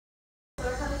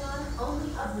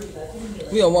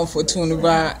We are 142 in the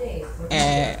Rock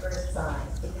at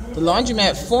the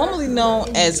laundromat formerly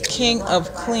known as King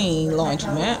of Clean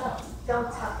Laundromat.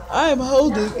 I am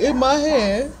holding in my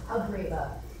hand.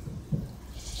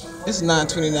 It's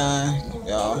 9:29,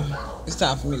 y'all. It's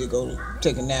time for me to go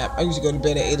take a nap. I usually go to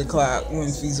bed at 8 o'clock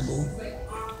when feasible.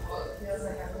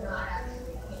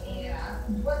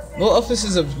 Law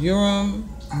offices of Urim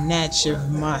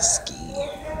Nachimowski.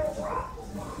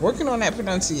 Working on that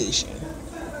pronunciation.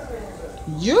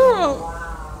 Urim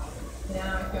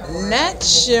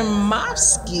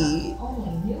Nachimowski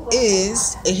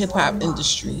is a hip-hop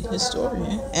industry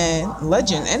historian and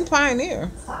legend and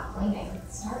pioneer.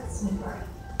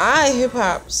 I,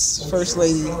 hip-hop's first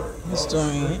lady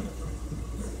historian,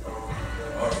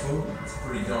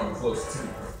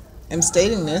 am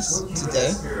stating this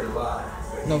today,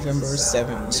 November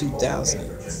 7th,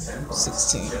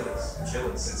 2016.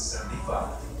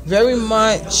 Very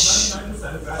much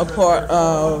a part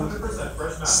of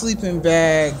Sleeping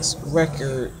Bag's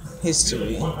record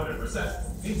history,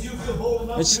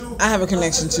 which I have a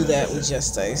connection to that with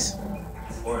Just Ice.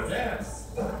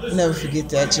 Never forget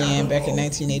that jam back in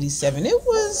 1987. It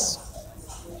was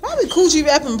probably Kool G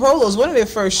Rap and Polos, one of their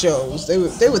first shows. They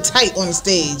were tight on the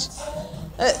stage.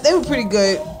 They were pretty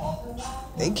good.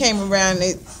 They came around.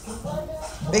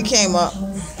 They came up.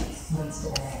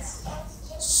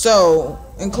 So,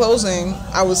 in closing,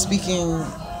 I was speaking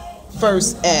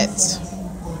first at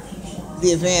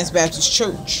the Advanced Baptist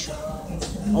Church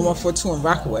on 142 in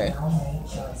Rockaway,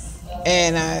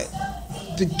 and I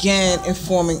began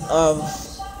informing of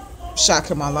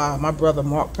Shakim Allah, my brother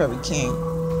Mark Perry King,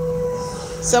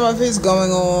 some of his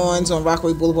going-ons on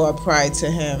Rockaway Boulevard prior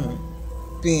to him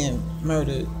being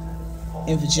murdered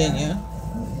in Virginia.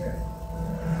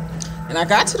 And I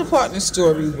got to the part in the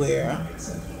story where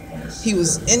he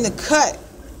was in the cut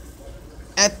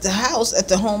at the house, at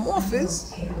the home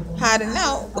office, hiding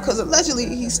out because allegedly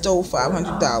he stole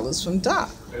 $500 from Doc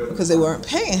because they weren't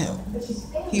paying him.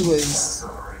 He was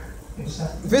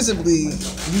visibly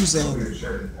using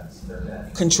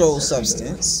controlled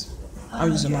substance.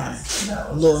 I'm using my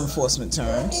law enforcement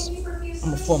terms.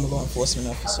 I'm a former law enforcement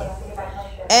officer.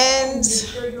 And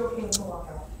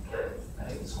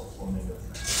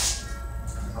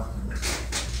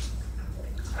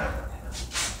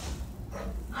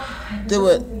there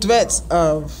were threats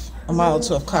of a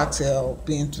Molotov cocktail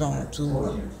being thrown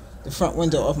through the front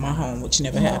window of my home, which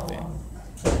never happened.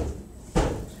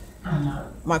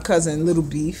 My cousin, Little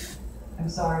Beef,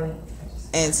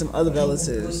 and some other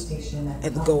relatives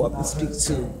had to go up and speak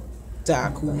to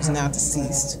Doc, who is now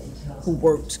deceased, who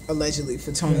worked allegedly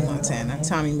for Tony Montana,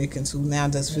 Tommy Mickens, who now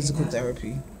does physical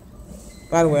therapy.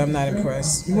 By the way, I'm not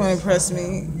impressed. You want to impress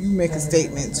me? You make a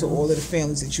statement to all of the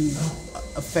families that you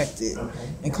affected,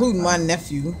 including my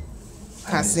nephew,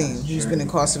 Kasim, who's been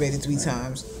incarcerated 3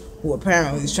 times, who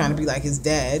apparently is trying to be like his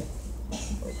dad,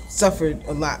 suffered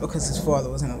a lot because his father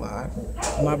wasn't alive.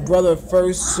 My brother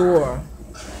first saw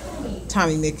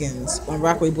Tommy Mickens on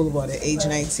Rockaway Boulevard at age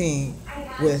 19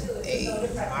 with a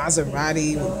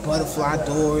Maserati with butterfly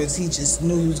doors. He just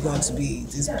knew he was going to be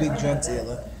this big drug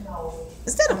dealer.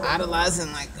 Instead of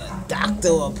idolizing like a doctor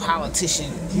or a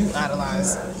politician, you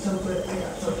idolize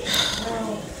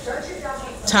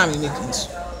Tommy Mickens.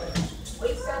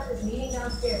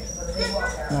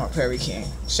 Mark Perry King,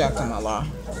 Shakim Allah,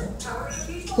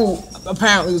 who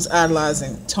apparently was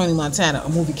idolizing Tony Montana, a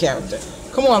movie character.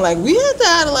 Come on, like, we have to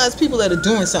idolize people that are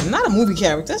doing something, not a movie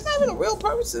character. That's not even a real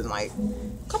person. Like,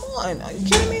 come on, are you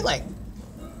kidding me? Like,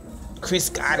 Chris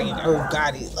Gotti and Irv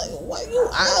Gotti. Like, why you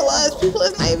idolize people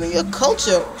that's not even your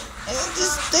culture? And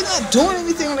they're not doing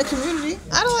anything in the community.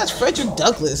 Idolize Frederick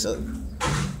Douglass or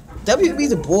W.B.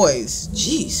 Du Bois.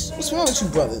 Jeez, what's wrong with you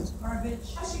brothers?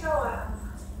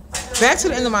 Back to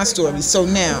the end of my story. So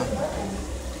now,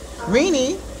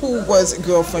 Renee, who was a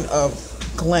girlfriend of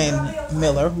Glenn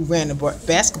Miller, who ran the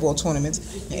basketball tournaments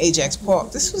in Ajax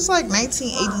Park. This was like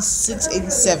 1986,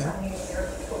 87.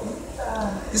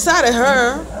 Decided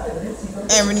her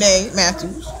and Renee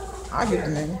Matthews, I'll give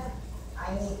the name,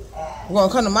 were going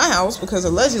to come to my house because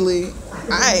allegedly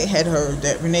I had heard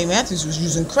that Renee Matthews was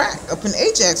using crack up in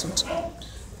Ajax.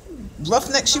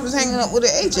 Roughneck, she was hanging up with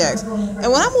an Ajax. And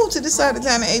when I moved to this side of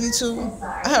town in 82,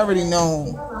 I had already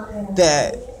known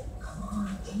that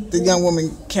the young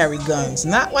women carried guns.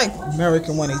 Not like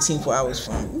American 118 where I was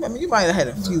from. I mean, you might have had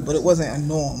a few, but it wasn't a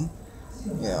norm.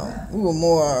 You know, we were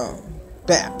more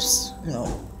BAPs, you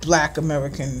know, black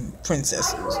American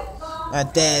princesses. Our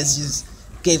dads just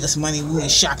gave us money. We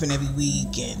went shopping every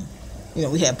week, and, you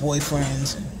know, we had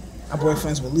boyfriends. Our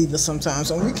boyfriends would leave us sometimes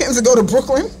on weekends to go to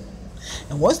Brooklyn.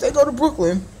 And once they go to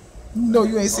Brooklyn, You know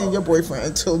you ain't seen your boyfriend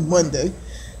until Monday.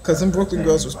 Because them Brooklyn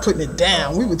girls was putting it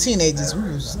down. We were teenagers. We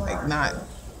was like not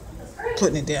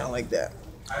putting it down like that.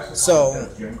 So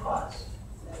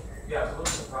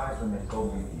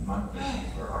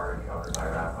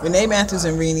Renee Matthews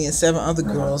and Renee and 7 other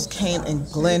girls came in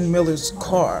Glenn Miller's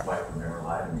car.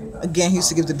 Again, he used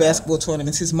to give the basketball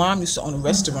tournaments. His mom used to own a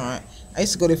restaurant. I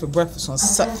used to go there for breakfast on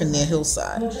Sutphin near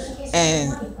Hillside.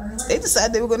 And they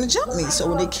decided they were going to jump me. So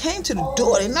when they came to the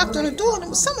door, they knocked on the door, and it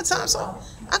was summertime. So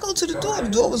I go to the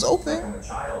door was open.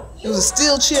 There was a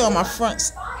steel chair on my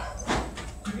front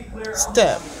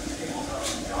step.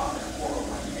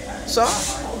 So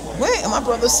I went, and my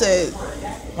brother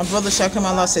Shakim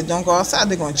Allah said, don't go outside,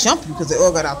 they're going to jump you, because they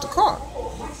all got out the car.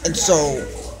 And so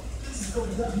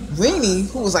Renee,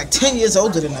 who was like 10 years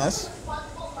older than us,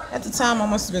 at the time I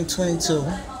must have been 22.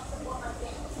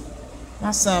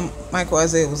 My son, Michael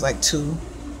Isaiah, was like 2.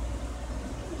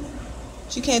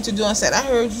 She came to the door and said, I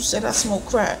heard you said I smoke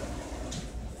crack.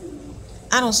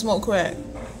 I don't smoke crack.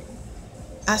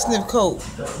 I sniff coke.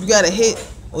 You got a hit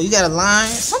or you got a line,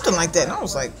 something like that. And I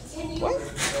was like, what?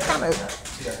 Kind of.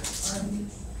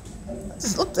 I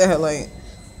just looked at her like.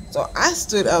 So I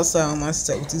stood outside on my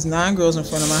step with these 9 girls in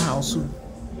front of my house who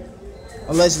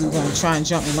allegedly were going to try and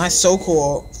jump me. My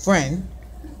so-called friend,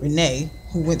 Renee,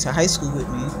 who went to high school with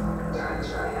me,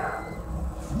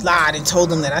 lied and told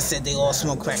them that I said they all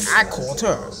smoke crack. I called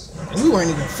her. And we weren't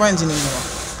even friends anymore.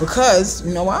 Because,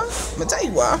 you know why? I'm going to tell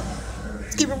you why.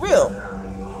 Let's keep it real.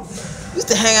 We used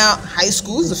to hang out high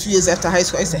school. It was a few years after high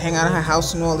school. I used to hang out at her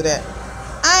house and all of that.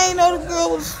 I ain't know the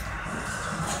girl was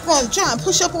going to try and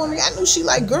push up on me. I knew she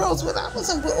liked girls, but I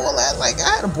wasn't with all that. Like,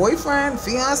 I had a boyfriend,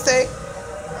 fiance. And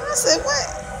I said,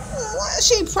 why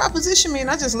she propositioned me? And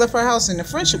I just left her house and the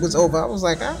friendship was over. I was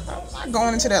like, I'm not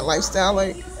going into that lifestyle.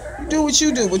 Like, you do what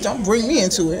you do, but don't bring me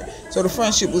into it. So the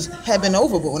friendship had been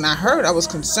over. But when I heard, I was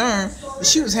concerned that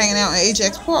she was hanging out in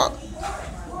Ajax Park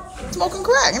smoking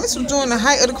crack. And this was during the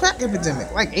height of the crack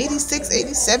epidemic, like 86,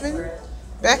 87,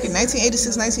 back in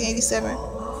 1986, 1987.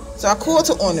 So I called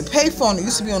her on the payphone. It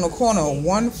used to be on the corner of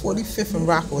 145th and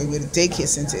Rockaway, where the daycare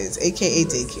center is, a.k.a.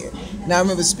 daycare. And I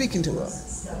remember speaking to her.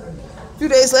 A few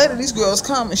days later, these girls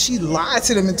come, and she lied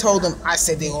to them and told them I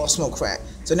said they all smoke crack.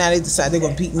 So now they decide they're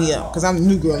going to beat me up, because I'm the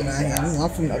new girl around here. You know, I'm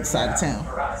from the other side of town.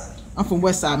 I'm from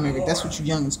West Side Merrick. That's what you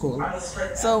youngins call it.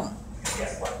 So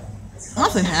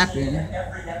nothing happened.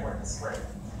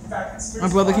 My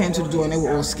brother came to the door, and they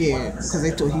were all scared, because they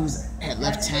thought he had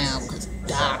left town, because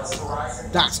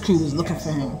Doc's crew was looking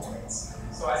for him.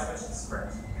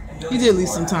 He did leave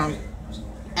sometime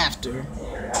after.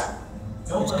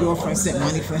 His girlfriend sent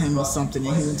money for him or something,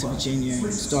 and he went to Virginia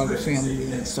and started a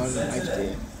family and started a life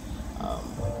there.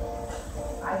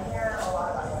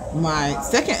 My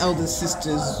second eldest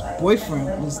sister's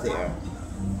boyfriend was there.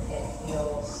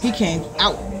 He came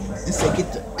out and said,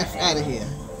 get the F out of here.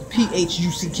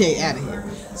 P-H-U-C-K out of here.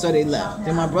 So they left.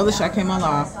 Then my brother Shakim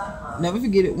Allah, never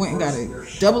forget it, went and got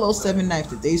a 007 knife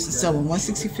that they used to sell on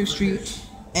 165th Street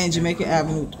and Jamaica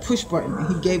Avenue with the push button, and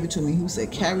he gave it to me. He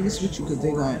said, carry this with you because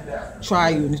they're going to try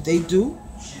you, and if they do,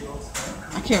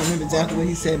 I can't remember exactly what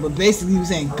he said, but basically he was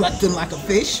saying gut them like a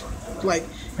fish, like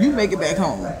you make it back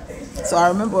home. So I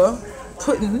remember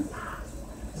putting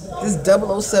this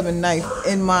 007 knife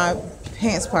in my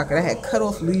pants pocket. I had cut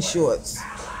off Lee shorts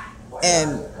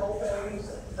and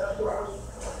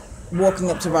walking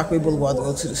up to Rockaway Boulevard to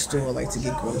go to the store, like to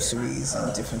get groceries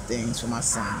and different things for my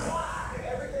son.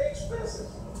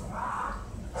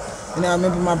 And I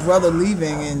remember my brother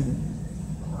leaving,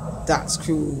 and Doc's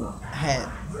crew had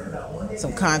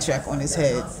some contract on his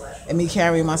head, and me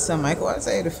carrying my son Michael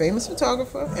Isaiah, the famous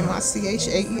photographer,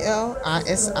 Michaelissiah.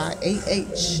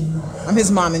 I'm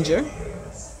his momager,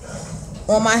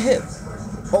 on my hip,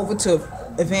 over to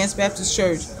Advanced Baptist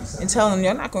Church, and telling them,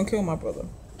 you're not gonna kill my brother.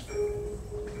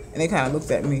 And they kind of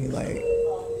looked at me like,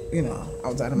 you know, I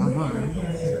was out of my mind.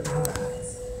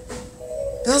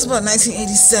 That was about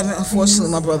 1987.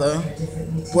 Unfortunately, my brother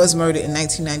was murdered in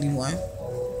 1991.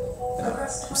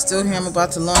 I'm still here. I'm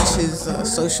about to launch his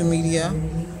social media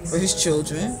for his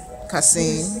children,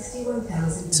 Kasim,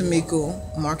 Tamiko,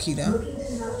 Marquita.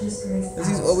 Because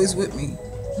he's always with me.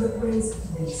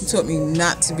 He taught me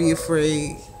not to be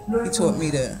afraid. He taught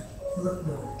me to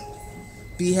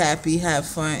be happy, have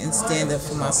fun, and stand up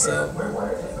for myself.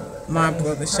 My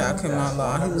brother Shakim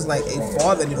Allah, he was like a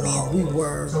father to me, and we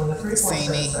were the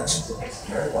same age.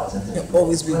 He'll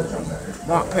always be with me.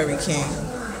 Mark Perry King,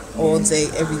 all day,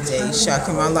 every day.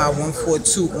 Shakim Allah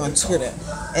 142 on Twitter.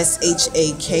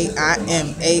 SHAKIMALLAH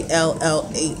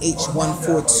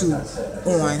 142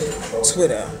 on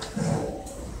Twitter.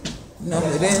 You know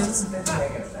who it is?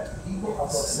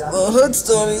 Little hood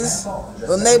stories,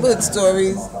 little neighborhood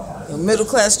stories, little middle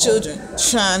class children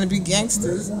trying to be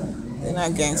gangsters. They're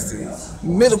not gangsters.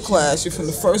 Middle class. You're from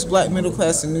the first black middle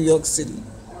class in New York City.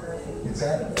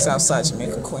 SouthSide,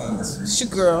 Jamaica, Queens. It's your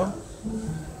girl,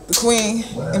 the Queen,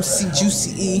 MC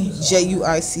Juicy E,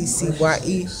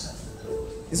 Juiccie,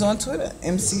 is on Twitter.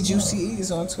 MC Juicy E is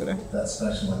on Twitter.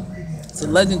 It's a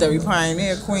legendary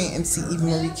pioneer, Queen MC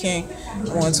EvaMarieKing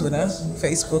on Twitter,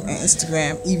 Facebook, and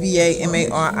Instagram.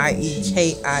 EvaMarieKing.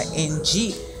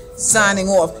 Signing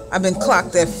off. I've been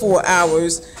clocked at 4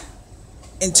 hours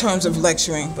in terms of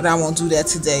lecturing, but I won't do that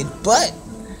today. But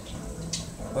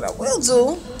what I will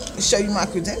do is show you my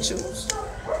credentials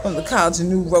from the College of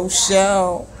New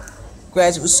Rochelle,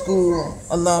 graduate school,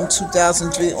 alum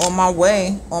 2003. On my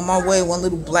way, one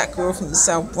little black girl from the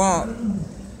South Bronx,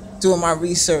 doing my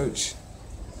research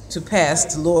to pass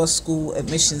the law school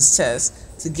admissions test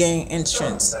to gain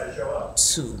entrance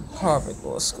to Harvard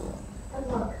Law School.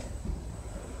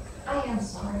 I am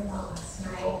sorry about last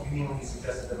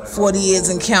night. 40 years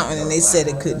and counting, and they said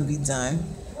it couldn't be done.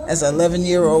 As an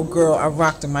 11-year-old girl, I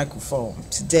rocked the microphone.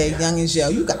 Today, young as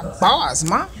yell, you got bars,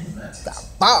 ma. You got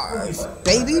bars,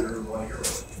 baby.